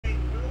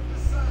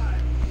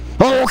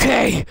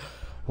Okay,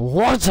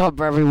 what's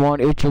up everyone?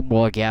 It's your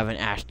boy Gavin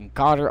Ashton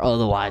Carter,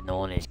 otherwise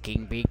known as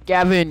KingPig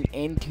Gavin,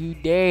 and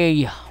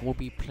today we'll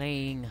be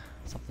playing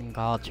something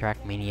called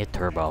Trackmania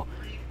Turbo.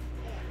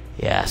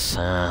 Yes,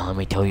 let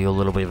me tell you a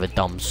little bit of a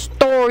dumb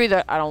story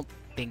that I don't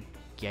think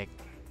you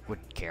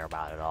would care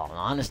about at all. And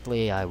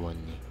honestly, I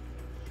wouldn't.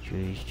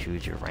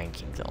 Choose your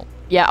ranking zone.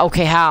 Yeah,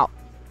 okay, how?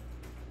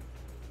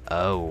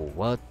 Oh,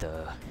 what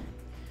the?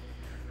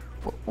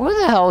 Where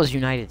the hell is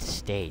United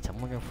States?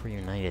 I'm looking for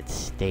United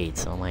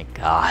States. Oh my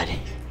god.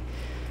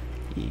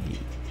 I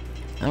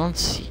don't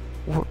see.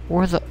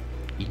 Where the.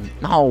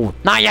 No!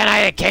 Not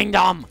United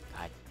Kingdom!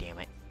 God damn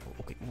it.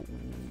 Okay.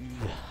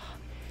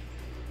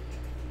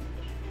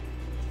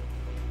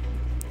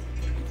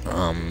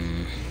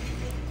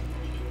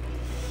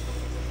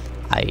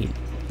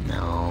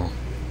 No.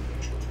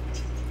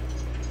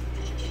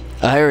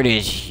 Here it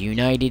is.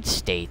 United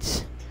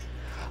States.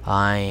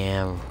 I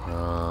am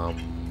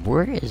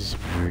where is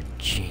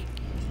Virginia?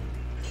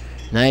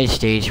 United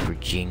States,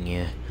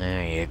 Virginia.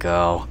 There you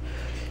go.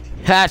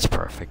 That's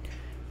perfect.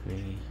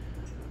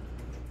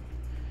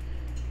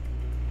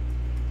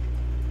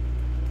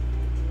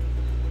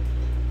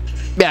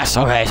 Yes,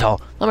 okay, so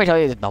let me tell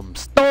you the dumb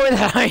story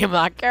that I am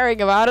not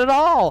caring about at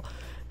all.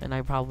 And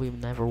I probably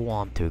never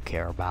want to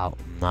care about.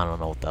 I don't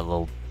know what that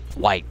little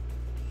white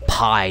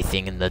pie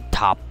thing in the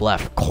top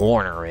left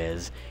corner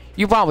is.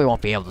 You probably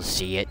won't be able to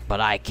see it, but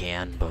I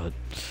can, but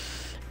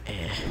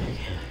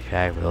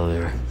track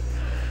builder.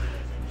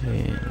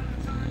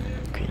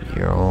 Okay,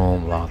 your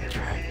own block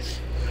tracks.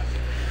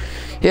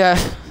 Yeah,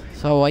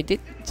 so I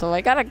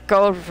got a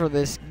code for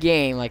this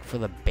game, like for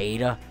the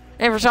beta.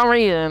 And for some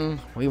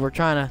reason, we were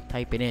trying to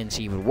type it in,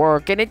 see if it would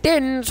work, and it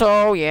didn't,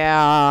 so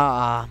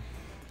yeah.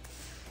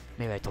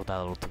 Maybe I told that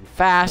a little too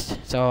fast,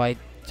 so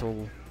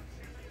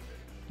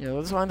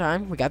this one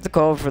time, we got the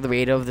code for the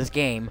beta of this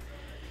game.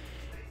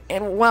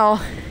 And, well,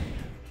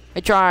 I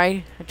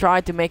tried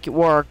to make it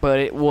work, but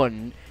it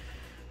wouldn't.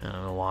 I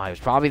don't know why. It was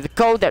probably the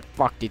code that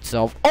fucked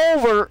itself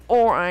over,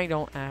 or I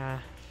don't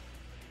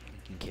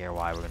care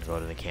why. We're gonna go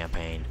to the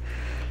campaign.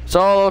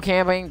 Solo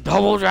campaign,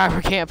 double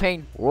driver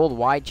campaign,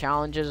 worldwide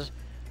challenges,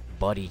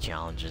 buddy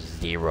challenges,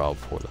 0,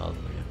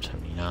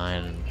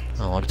 4,079.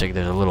 Oh, looks like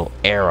there's a little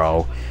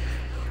arrow.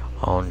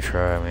 Own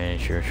track,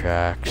 manage your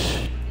tracks.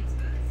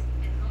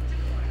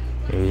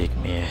 Music,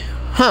 man.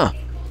 Huh.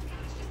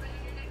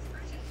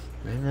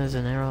 Then there's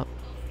an arrow.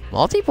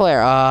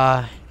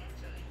 Multiplayer,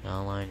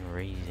 online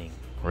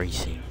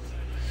racing.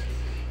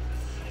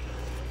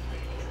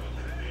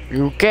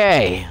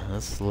 Okay,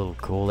 that's a little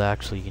cool.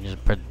 Actually, you can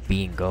just press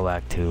B and go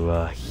back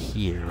to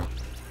here.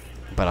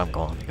 But I'm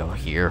going to go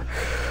here.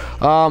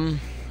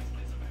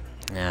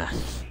 Yeah.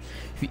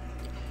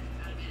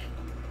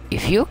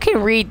 If you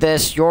can read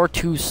this, you're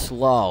too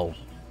slow.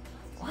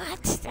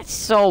 What? That's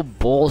so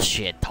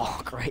bullshit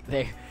talk right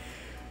there.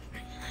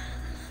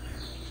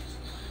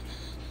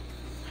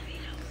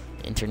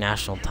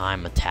 International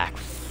time attack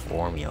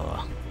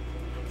formula.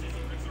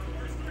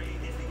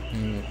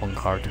 One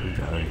card, 2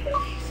 drive.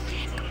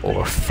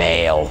 Or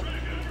fail.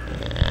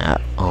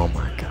 Oh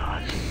my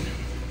god.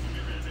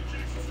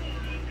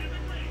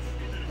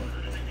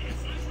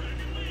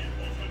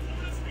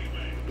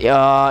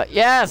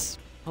 Yes.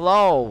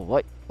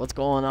 Hello. What's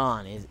going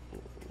on?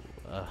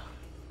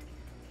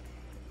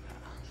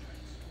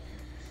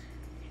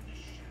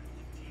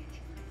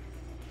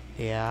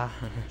 Yeah.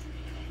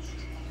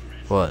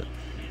 What?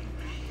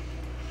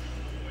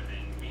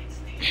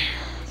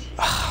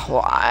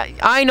 Well,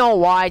 I know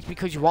why. It's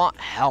because you want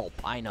help.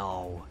 I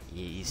know.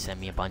 You send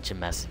me a bunch of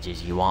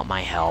messages. You want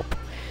my help.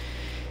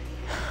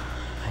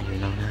 I do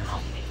know now.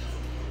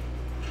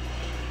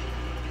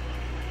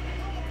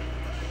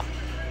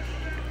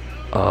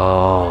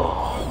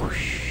 Oh,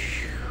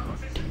 shoot.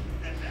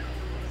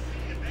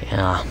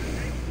 Yeah.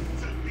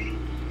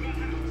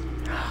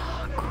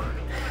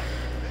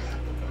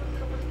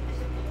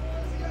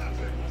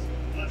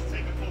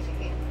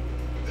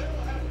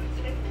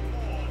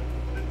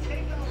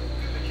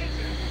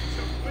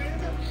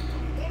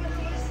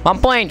 I'm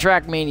playing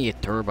Trackmania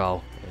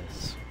Turbo.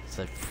 It's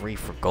a free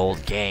for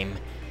gold game.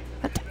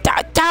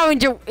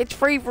 It's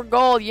free for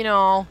gold, you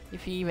know,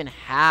 if you even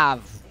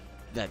have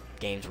the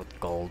games with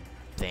gold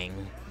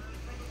thing.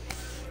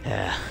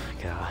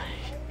 Gosh.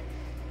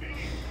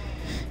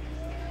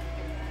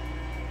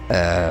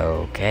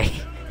 Okay.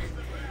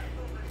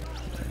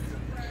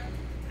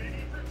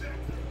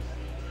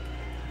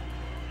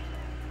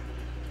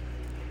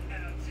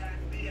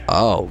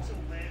 Oh.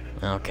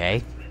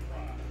 Okay.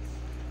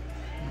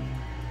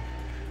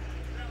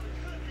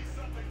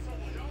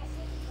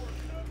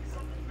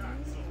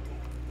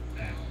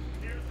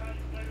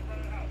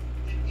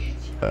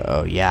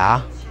 Oh,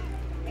 yeah?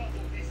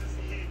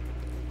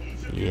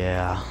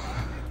 Yeah.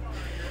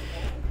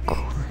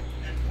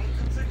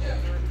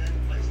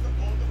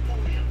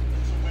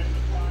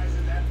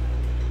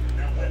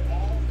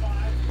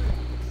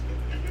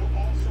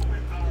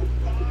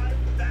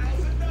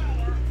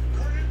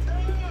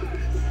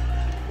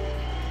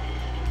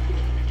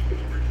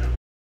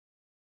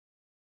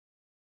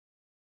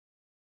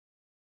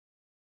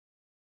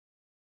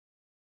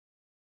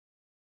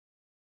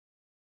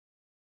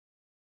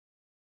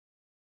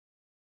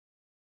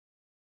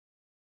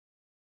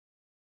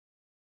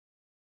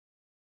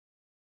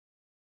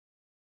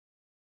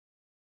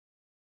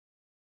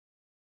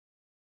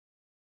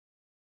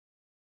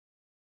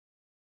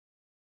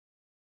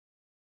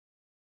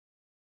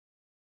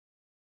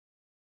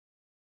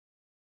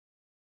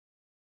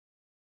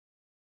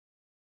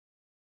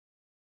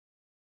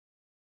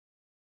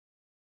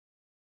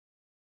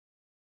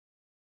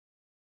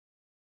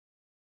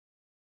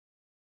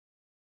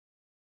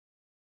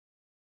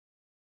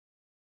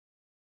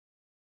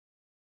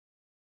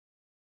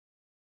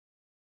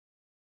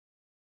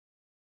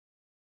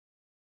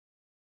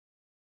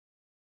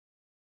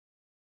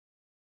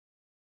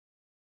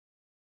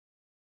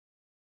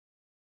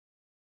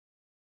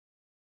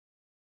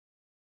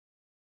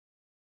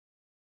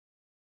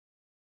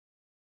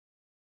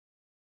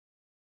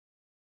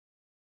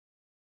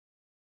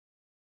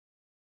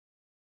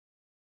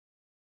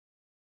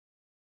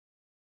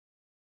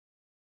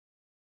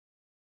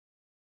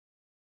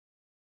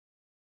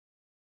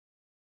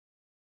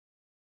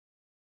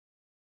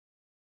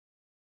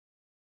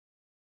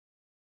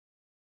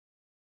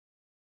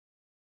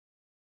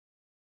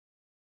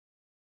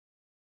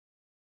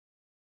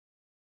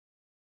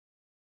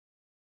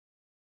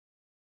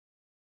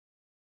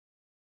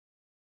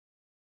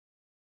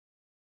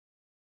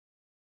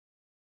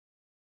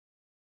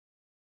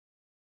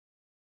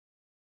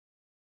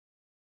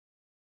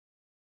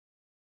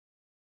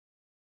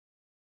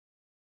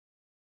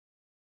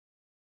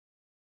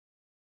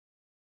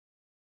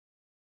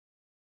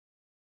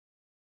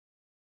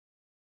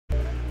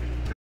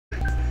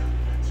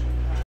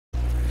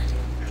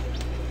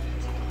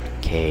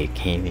 Okay,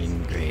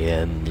 KingPig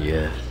Gavin,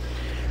 yeah.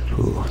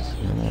 Who?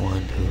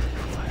 One, two,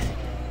 five.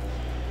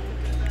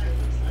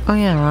 Oh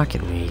yeah,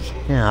 Rocket League.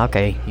 Yeah,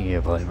 okay. You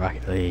can play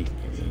Rocket League.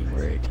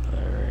 Alright.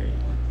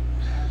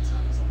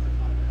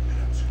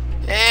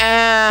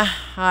 Yeah,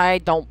 I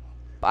don't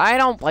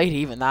play it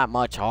even that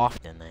much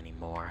often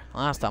anymore.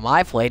 Last time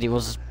I played it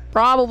was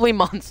probably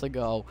months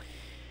ago.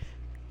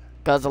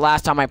 Because the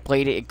last time I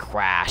played it, it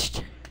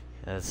crashed.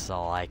 That's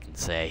all I can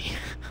say.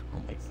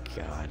 Oh my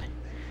god.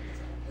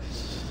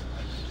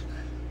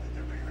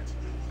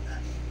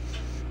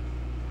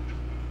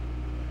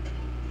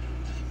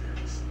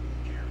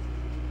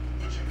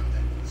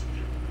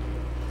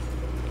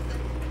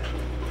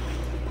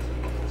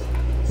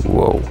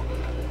 Whoa.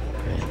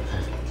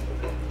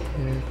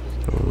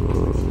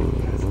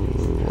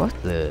 What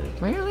the?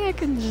 Really? I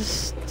can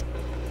just...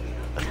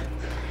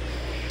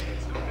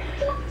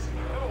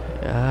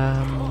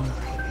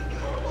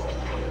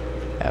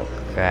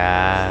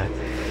 Okay.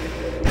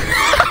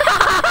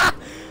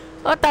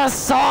 What the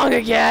song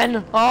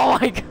again? Oh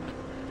my god.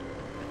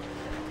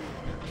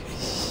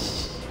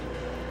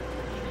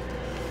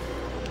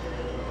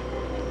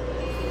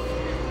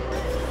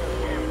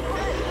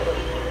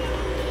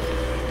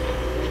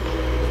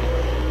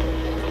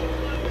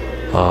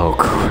 Oh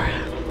crap.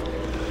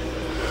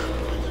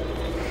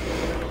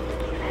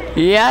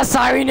 Yes,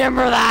 I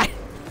remember that.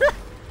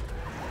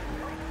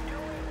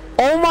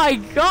 Oh my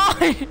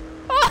god.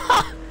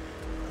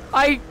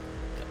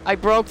 I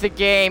broke the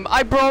game.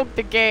 I broke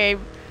the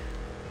game.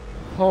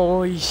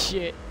 Holy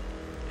shit.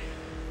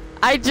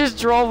 I just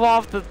drove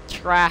off the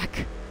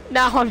track.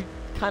 Now I'm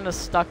kind of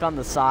stuck on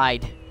the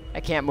side. I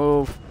can't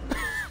move.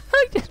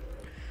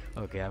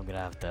 Okay, I'm gonna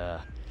have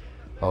to...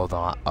 Hold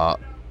on.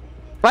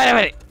 Wait a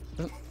minute.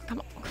 Come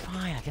on.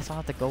 Fine, I guess I'll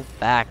have to go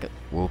back.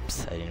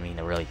 Whoops. I didn't mean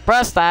to really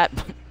press that.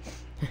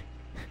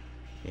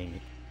 Dang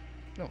it.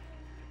 No.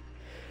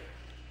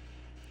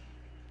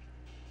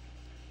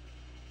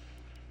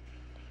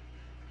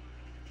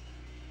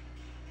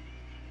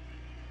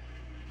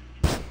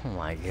 Oh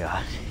my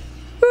god.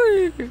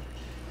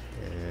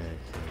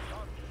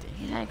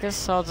 I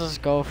guess I'll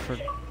just go for...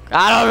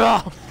 I don't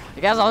know! I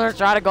guess I'll just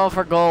try to go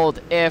for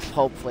gold if,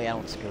 hopefully, I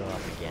don't screw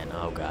up again.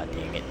 Oh god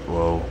dang it.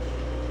 Whoa.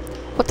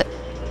 What the...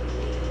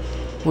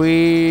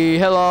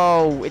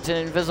 Hello! It's an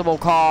invisible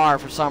car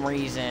for some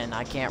reason.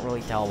 I can't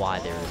really tell why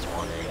there is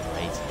one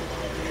anyways.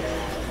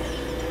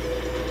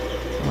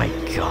 Oh my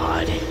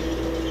god.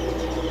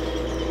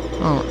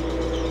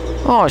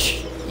 Oh,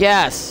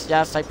 yes,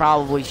 I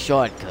probably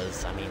should,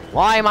 because, I mean,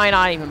 why am I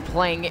not even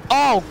playing it?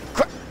 Oh,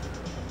 oh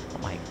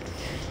my...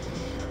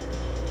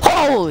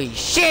 Holy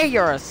shit,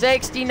 you're a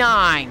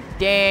 69!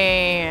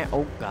 Damn!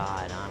 Oh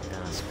god, I'm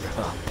gonna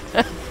screw up.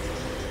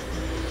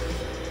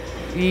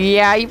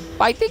 Yeah,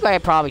 I think I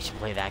probably should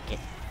play that game.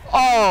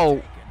 Oh!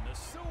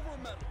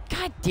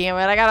 God damn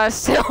it, I got a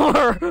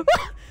silver!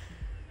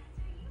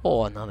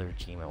 Oh, another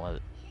achievement, was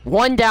it?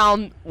 One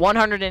down,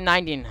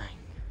 199.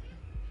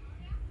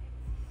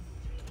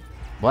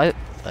 What?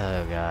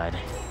 Oh god.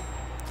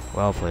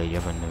 Well played,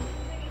 Gavin.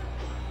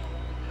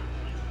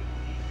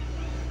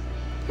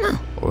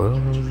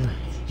 World,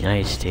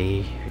 United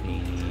States.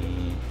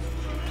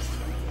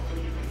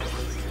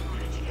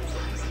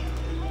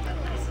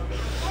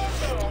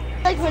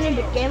 Like winning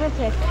the gamer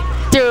pick.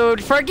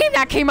 Dude, for a game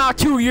that came out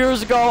 2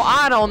 years ago,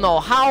 I don't know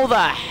how the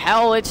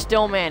hell it's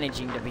still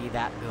managing to be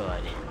that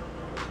good.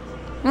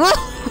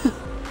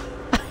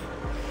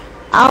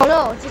 I don't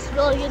know, it's just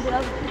really good to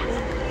other people.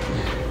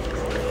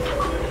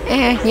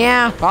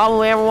 Yeah,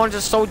 probably everyone's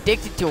just so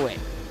addicted to it.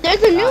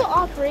 There's a new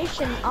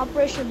Operation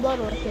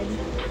Bloodworking.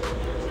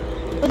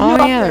 Oh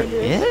yeah,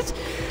 there is?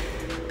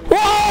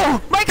 Whoa!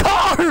 My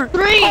car!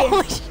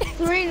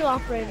 Three new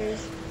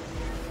operators.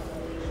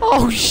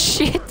 Oh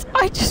shit!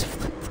 I just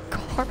flipped the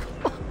car.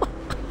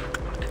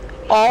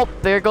 Oh,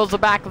 there goes the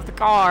back of the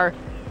car.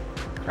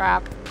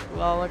 Crap.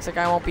 Well, looks like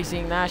I won't be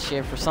seeing that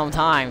shit for some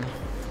time.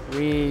 Oh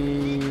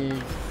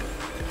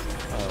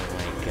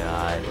my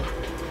god.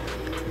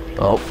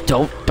 Oh,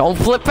 don't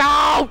flip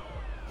out!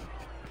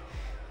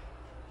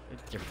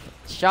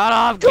 Shut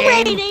up,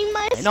 game! Trading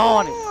my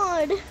sword!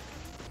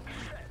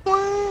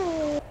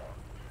 Wow.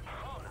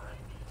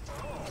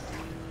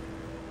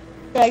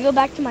 Should I go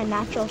back to my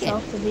natural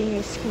self to being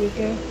a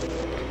squeaker?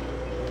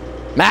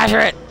 Mash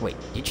it! Wait,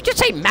 did you just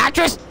say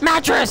mattress?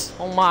 Mattress!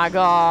 Oh my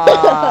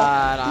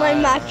god! My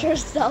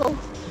mattress self.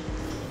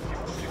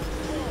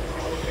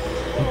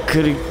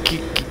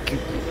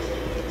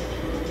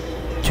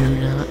 Do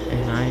not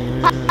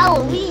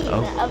Halloween.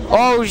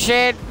 Oh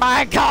shit!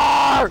 My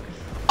car!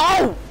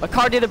 Oh! My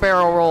car did a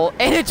barrel roll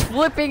and it's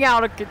flipping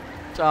out of.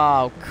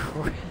 Oh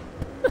crap!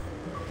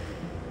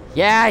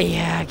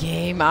 Yeah,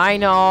 game. I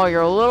know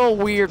you're a little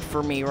weird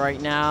for me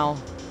right now.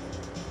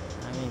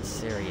 I mean,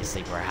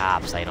 seriously,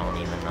 perhaps I don't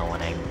even know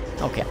when I'm.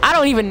 Okay, I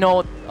don't even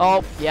know.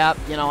 Oh, yeah.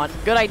 You know what?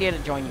 Good idea to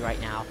join you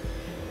right now.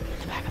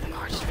 The back of the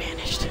car just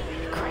vanished.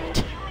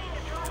 Great.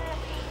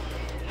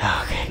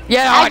 Okay.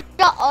 Yeah.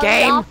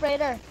 Game.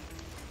 Operator.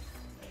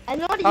 I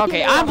know what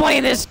okay, I'm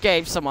playing this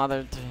game some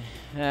other.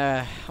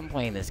 I'm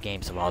playing this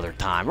game some other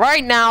time.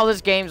 Right now,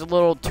 this game's a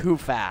little too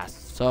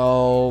fast.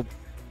 So,